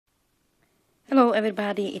Hello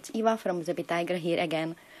everybody, it's Eva from the Tiger here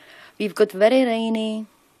again. We've got very rainy,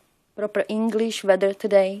 proper English weather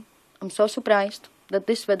today. I'm so surprised that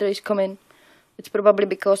this weather is coming. It's probably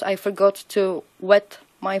because I forgot to wet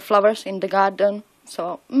my flowers in the garden.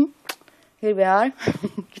 So, here we are.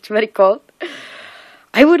 It's very cold.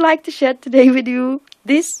 I would like to share today with you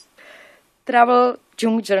this travel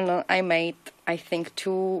junk journal I made, I think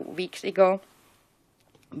 2 weeks ago.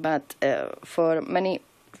 But for many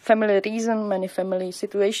family reasons, many family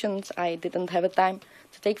situations, I didn't have a time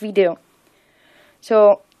to take video.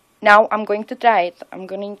 So now I'm going to try it. I'm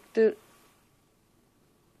going to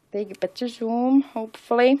take a better zoom,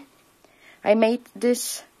 hopefully. I made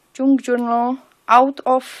this junk journal out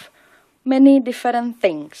of many different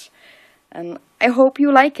things. And I hope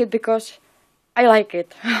you like it because I like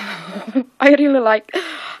it. I really like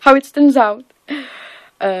how it turns out.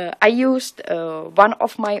 I used one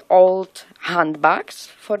of my old handbags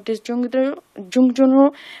for this junk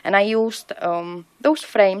journal, and I used those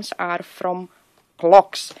frames are from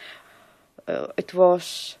clocks. It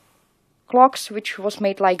was clocks which was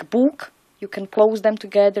made like book. You can close them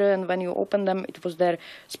together, and when you open them, it was there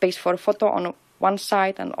space for a photo on one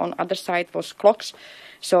side, and on other side was clocks.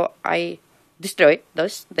 So I destroyed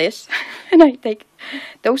this, and I take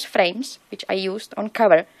those frames which I used on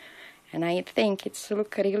cover. And I think it's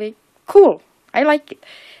look really cool. I like it.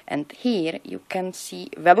 And here you can see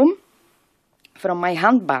vellum from my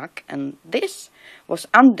handbag. And this was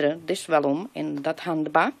under this vellum in that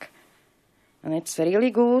handbag. And it's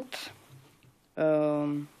really good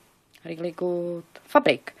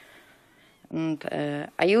fabric. And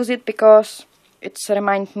I use it because it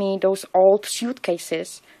reminds me those old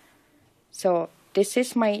suitcases. So this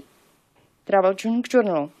is my travel junk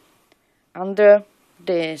journal. Under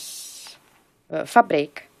this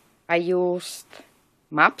fabric, I used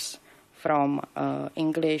maps from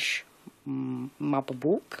English map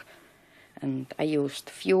book, and I used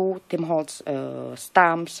few Tim Holtz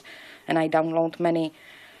stamps, and I downloaded many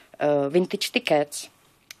vintage tickets,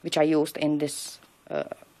 which I used in this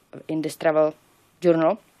travel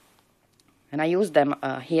journal, and I used them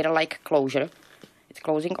here like closure. It's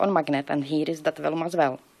closing on magnet, and here is that vellum as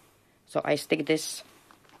well. So I stick this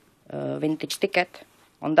vintage ticket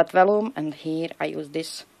on that vellum, and here I use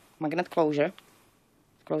this magnet closure,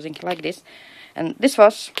 closing like this. And this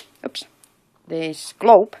was, this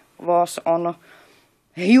globe was on a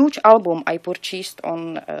huge album I purchased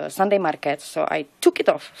on Sunday market, so I took it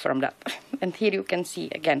off from that. And here you can see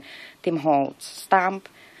again Tim Holtz stamp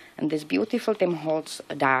and this beautiful Tim Holtz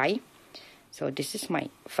die. So this is my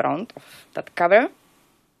front of that cover.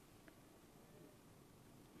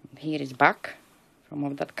 And here is back from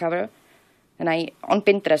of that cover. And on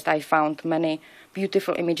Pinterest I found many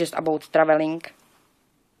beautiful images about traveling.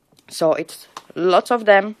 So it's lots of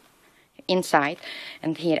them inside.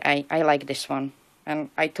 And here I like this one.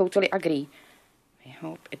 And I totally agree. I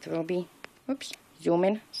hope it will be, zoom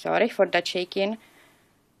in. Sorry for that shaking.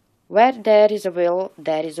 Where there is a will,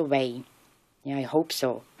 there is a way. Yeah, I hope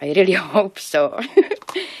so. I really hope so.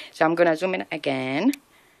 So I'm gonna zoom in again.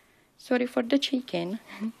 Sorry for the shaking.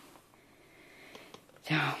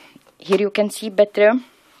 So here you can see better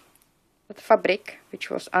that fabric which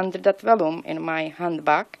was under that vellum in my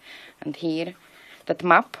handbag, and here that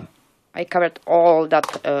map. I covered all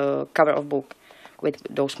that cover of book with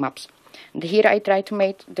those maps. And here I tried to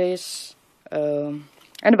make this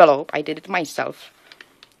envelope. I did it myself.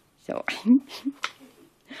 So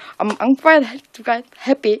I'm quite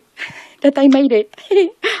happy that I made it.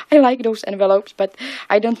 I like those envelopes, but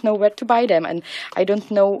I don't know where to buy them, and I don't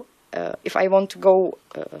know if I want to go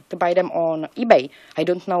to buy them on eBay. I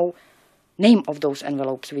don't know name of those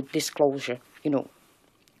envelopes with disclosure, you know.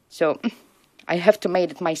 So I have to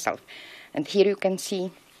make it myself. And here you can see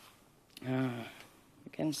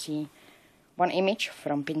one image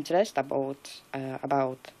from Pinterest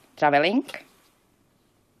about traveling.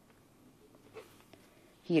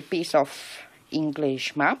 Here piece of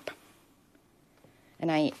English map, and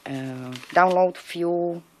I download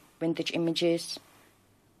few vintage images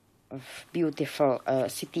of beautiful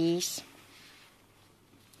cities.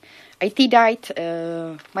 I tea-dyed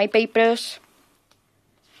my papers.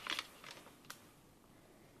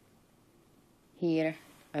 Here,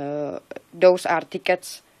 those are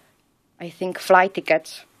tickets, I think flight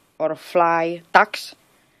tickets or fly tags,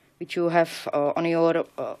 which you have on your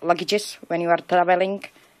luggages when you are traveling.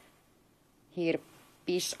 Here,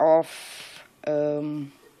 piece of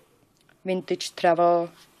vintage travel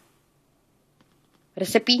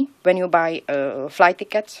recipe when you buy flight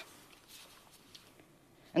tickets.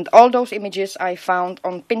 And all those images I found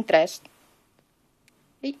on Pinterest.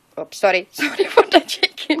 Sorry for that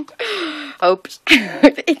shaking. Oops.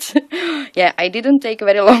 It's, yeah, I didn't take a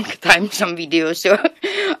very long time some videos, so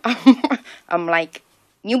I'm like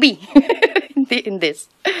newbie in this.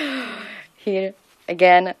 Here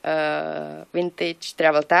again, vintage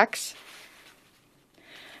travel tags.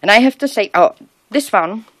 And I have to say, oh, this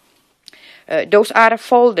one, those are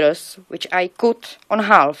folders which I cut on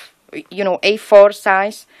half. You know, A4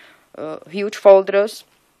 size, huge folders.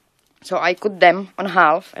 So I cut them on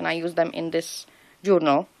half and I use them in this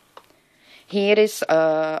journal. Here is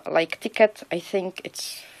like ticket, I think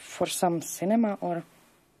it's for some cinema or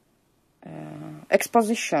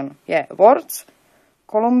exposition. Yeah, Words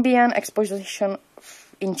Colombian exposition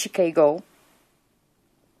in Chicago.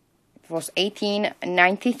 It was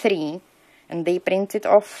 1893 and they printed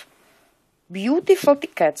off beautiful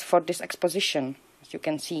tickets for this exposition. As you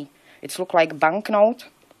can see, it's look like banknote.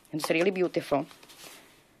 It's really beautiful.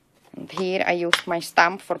 And here I used my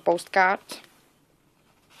stamp for postcard.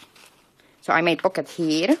 So I made pocket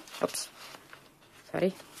here. Oops.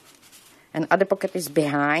 Sorry. And other pocket is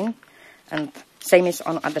behind. And same is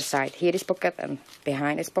on other side. Here is pocket and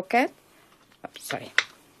behind is pocket. Oops, sorry.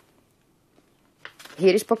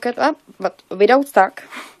 Here is pocket up, but without stuck,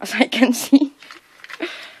 as I can see.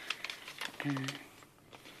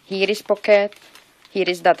 Here is pocket. Here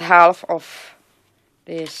is that half of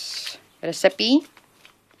this recipe.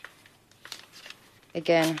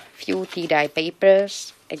 Again, few tea dye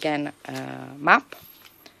papers. Again, map.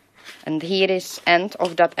 And here is end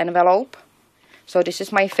of that envelope. So this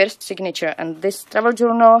is my first signature. And this travel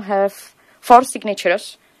journal have 4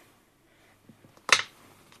 signatures.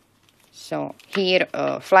 So here,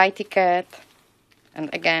 flight ticket. And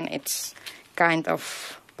again, it's kind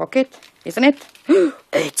of pocket, isn't it?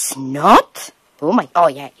 It's not? Oh my, oh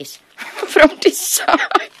yeah, it's from this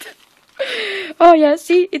side. Oh yeah,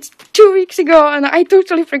 see, it's 2 weeks ago and I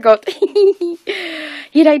totally forgot.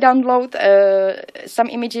 Here I download some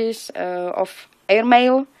images of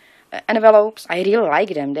airmail envelopes. I really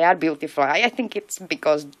like them, they are beautiful. I think it's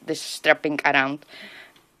because this strapping around,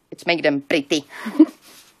 it's make them pretty.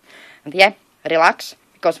 And yeah, relax,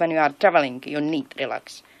 because when you are traveling, you need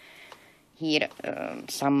relax. Here,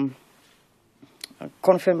 some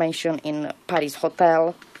confirmation in Paris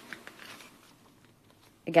hotel.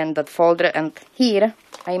 Again, that folder, and here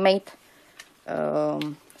I made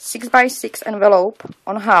 6x6 envelope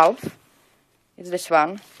on half. It's this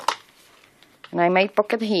one. And I made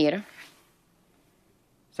pocket here.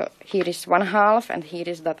 So here is one half and here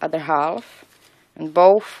is that other half. And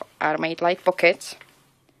both are made like pockets.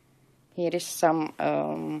 Here is some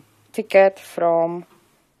ticket from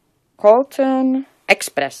Colton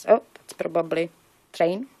Express. Oh, that's probably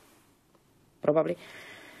train. Probably.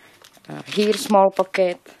 Here, small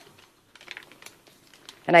pocket.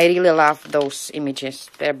 And I really love those images.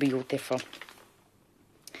 They're beautiful.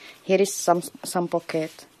 Here is some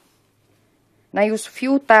pocket. And I use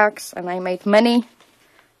few tags and I made many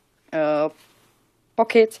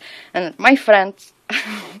pockets. And my friends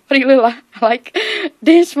really like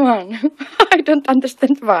this one. I don't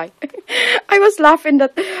understand why. I was laughing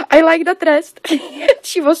that I like that rest.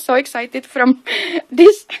 She was so excited from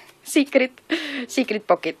this secret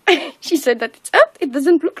pocket. She said that it's up, it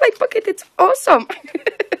doesn't look like pocket, it's awesome.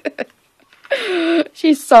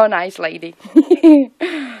 She's so nice lady.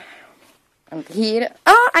 And here,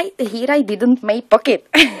 here I didn't make pocket.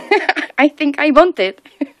 I think I want it,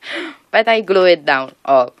 but I glue it down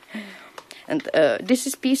all. And this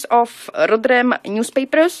is piece of Rodrem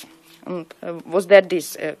newspapers. And was there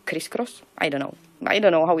this crisscross? I don't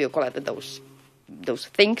know how you call it, those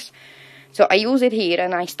things. So I use it here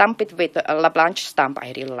and I stamp it with a La Blanche stamp.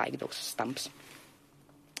 I really like those stamps.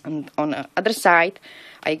 And on the other side,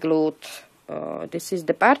 I glued, this is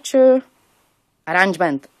departure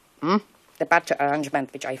arrangement. Departure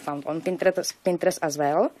arrangement, which I found on Pinterest as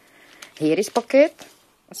well. Here is pocket.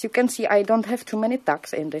 As you can see, I don't have too many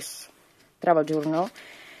tags in this travel journal.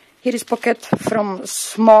 Here is pocket from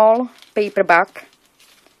small paperback.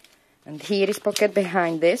 And here is pocket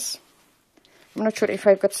behind this. I'm not sure if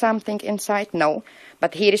I've got something inside. No.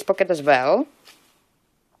 But here is pocket as well.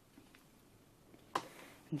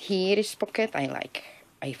 And here is pocket. I like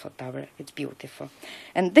Eiffel Tower. It's beautiful.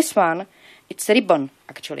 And this one, it's a ribbon,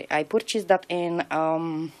 actually. I purchased that in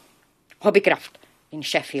Hobbycraft in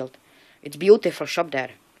Sheffield. It's beautiful shop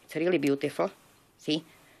there. It's really beautiful. See?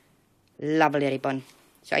 Lovely ribbon.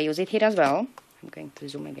 So I use it here as well. I'm going to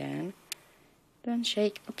zoom again. Don't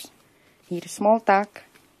shake. Oops. Here a small tag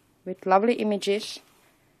with lovely images.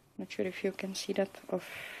 Not sure if you can see that, of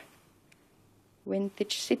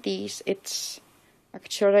vintage cities. It's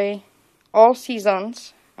actually all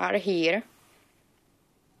seasons are here.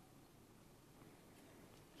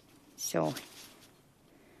 So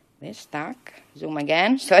this tag, zoom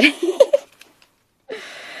again, sorry.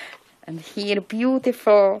 And here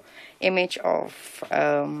beautiful image of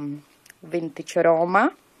vintage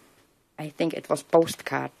Roma. I think it was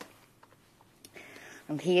postcard.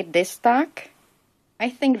 And here this tag. I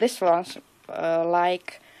think this was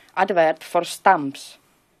like advert for stamps,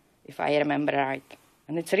 if I remember right.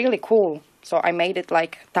 And it's really cool. So I made it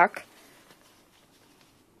like tag.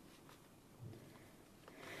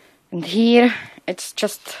 And here it's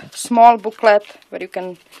just a small booklet where you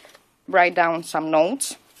can write down some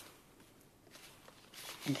notes.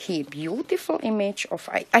 And here beautiful image of,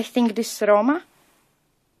 I think this is Roma.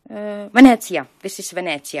 Venezia. This is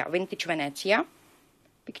Venezia, vintage Venezia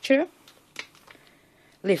picture.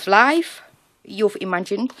 Live life, you've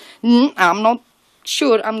imagined. I'm not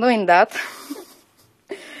sure I'm doing that.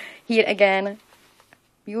 Here again,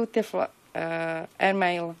 beautiful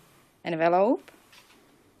airmail envelope.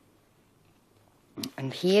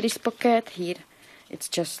 And here is pocket. Here it's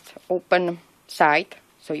just open side,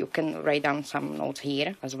 so you can write down some notes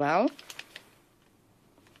here as well.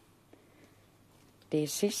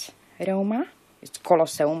 This is Roma. It's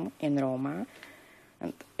Colosseum in Roma.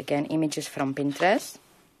 And again, images from Pinterest.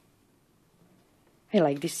 I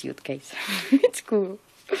like this suitcase. It's cool.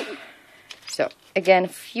 So again,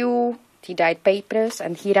 few tea-dyed papers,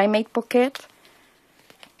 and here I made pocket.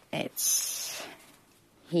 It's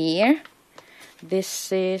here.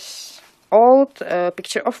 This is old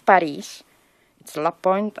picture of Paris. It's La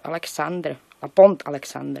Pont Alexandre. La Pont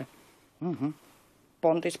Alexandre.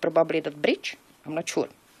 Pont is probably that bridge. I'm not sure.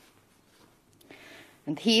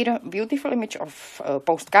 And here, beautiful image of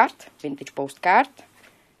postcard, vintage postcard.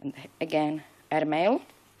 And again, airmail.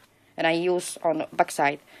 And I use on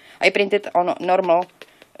backside. I printed on normal,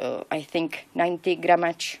 I think 90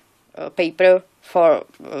 grammage paper for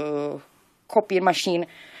copy machine.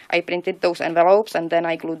 I printed those envelopes and then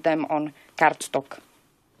I glued them on cardstock.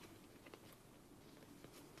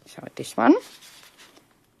 So this one.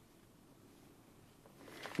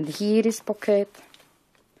 And here is pocket.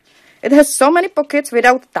 It has so many pockets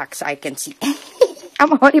without tags, I can see.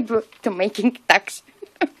 I'm horrible to making tags.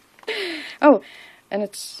 Oh, and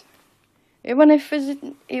it's even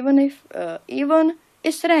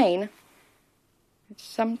it's rain, it's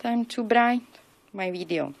sometimes too bright. My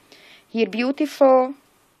video. Here, beautiful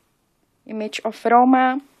image of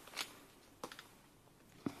Roma.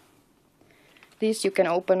 This you can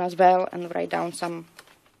open as well and write down some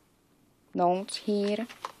notes here.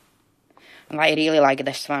 And I really like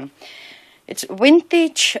this one. It's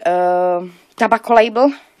vintage tobacco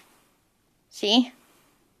label. See?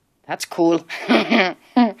 That's cool. And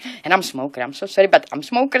I'm a smoker. I'm so sorry, but I'm a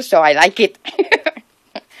smoker, so I like it.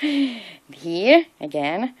 Here,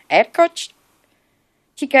 again, Aircoach,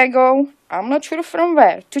 Chicago. I'm not sure from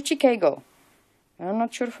where. To Chicago. I'm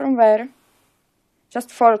not sure from where.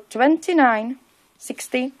 Just for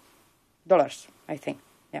 $29.60, I think.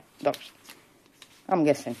 Yeah, dollars. I'm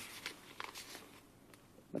guessing.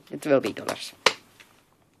 But it will be dollars.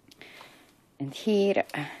 And here,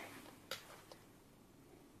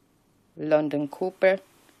 London Cooper.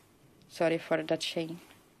 Sorry for that shame.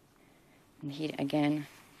 And here again,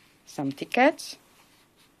 some tickets.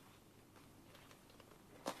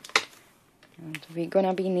 And we're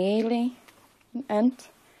gonna be nearly end.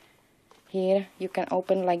 Here you can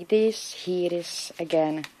open like this. Here is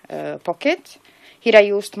again a pocket. Here I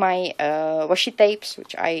used my washi tapes,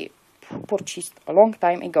 which I purchased a long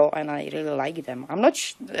time ago, and I really like them. I'm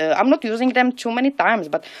not using them too many times,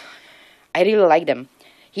 but I really like them.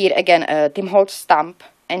 Here again, Tim Holtz stamp.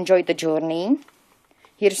 Enjoy the journey.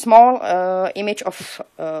 Here small image of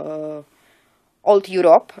old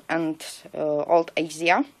Europe and old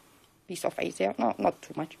Asia. Piece of Asia. No, not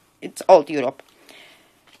too much. It's old Europe.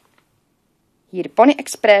 Here Pony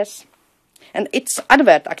Express, and it's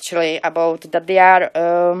advert actually about that they are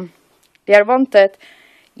wanted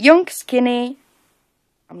young, skinny,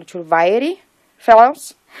 I'm not sure, wiry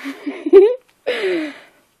fellows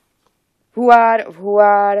who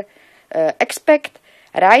are expect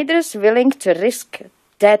riders willing to risk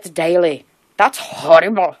death daily. That's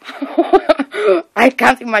horrible. I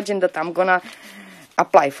can't imagine that I'm gonna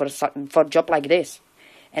apply for a job like this.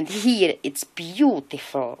 And here it's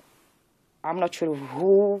beautiful. I'm not sure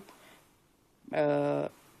who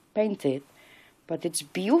painted, but it's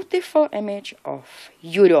beautiful image of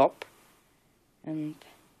Europe, and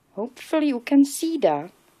hopefully you can see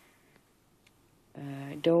that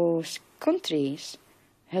those countries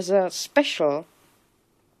has a special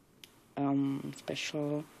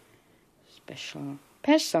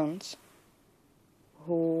persons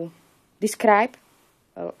who describe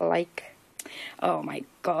like Oh my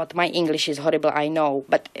god, my English is horrible, I know.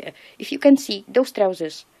 But if you can see, those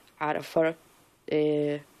trousers are for...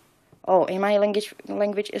 oh, in my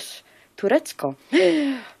language is Turecko.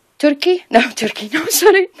 Turkey? No, Turkey. No,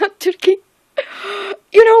 sorry, not Turkey.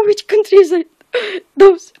 You know which country is it?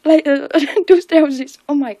 Those trousers.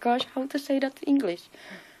 Oh my gosh, how to say that in English?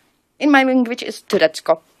 In my language is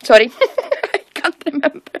Turecko. Sorry. I can't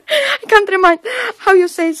remember. I can't remind how you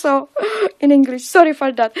say so in English. Sorry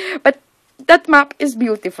for that. But that map is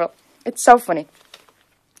beautiful. It's so funny.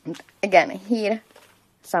 And again, here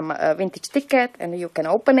some vintage ticket, and you can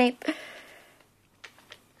open it.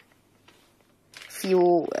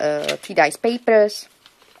 Few 3-dice papers.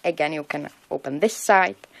 Again, you can open this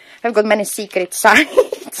side. I've got many secret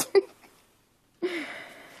sides.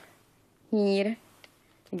 Here,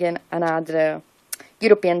 again, another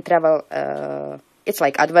European travel. It's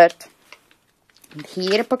like advert. And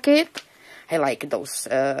here, pocket. I like those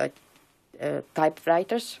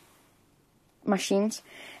typewriters machines.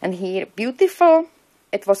 And here, beautiful.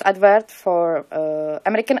 It was advert for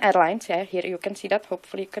American Airlines. Yeah, here you can see that.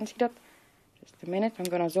 Hopefully, you can see that. Just a minute. I'm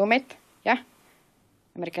gonna zoom it. Yeah.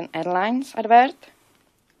 American Airlines advert.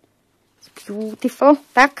 It's beautiful.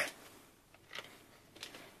 Tack.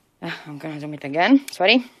 I'm gonna zoom it again.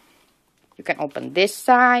 Sorry. You can open this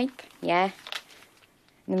side. Yeah.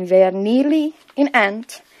 And we are nearly in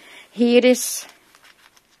end. Here is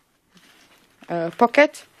a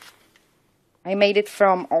pocket. I made it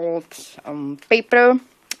from old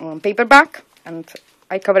paperback, and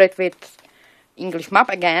I covered it with English map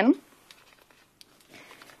again.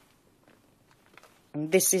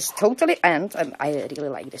 And this is totally end, and I really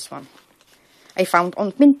like this one. I found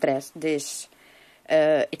on Pinterest this,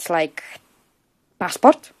 it's like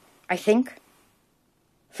passport, I think.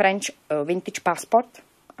 French vintage passport.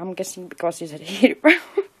 I'm guessing because it's here.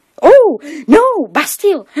 Oh, no,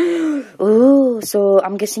 Bastille. Oh, so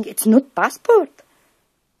I'm guessing it's not passport.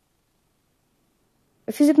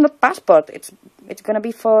 If it's not passport, it's gonna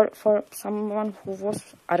be for someone who was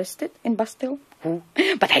arrested in Bastille. Ooh.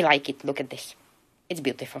 But I like it. Look at this. It's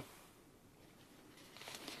beautiful.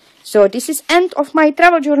 So this is end of my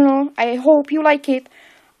travel journal. I hope you like it.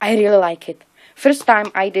 I really like it. First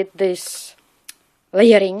time I did this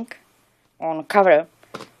layering on cover,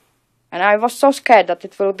 and I was so scared that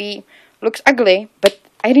it will be looks ugly, but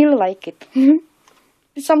I really like it.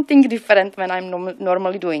 It's something different when I'm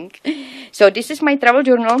normally doing. So this is my travel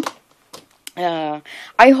journal.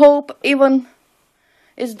 I hope even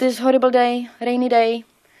is this horrible day, rainy day,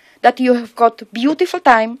 that you have got beautiful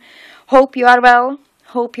time. Hope you are well.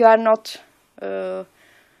 Hope you are not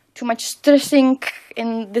too much stressing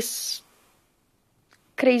in this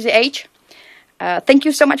crazy age. Thank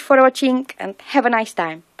you so much for watching, and have a nice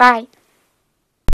time. Bye.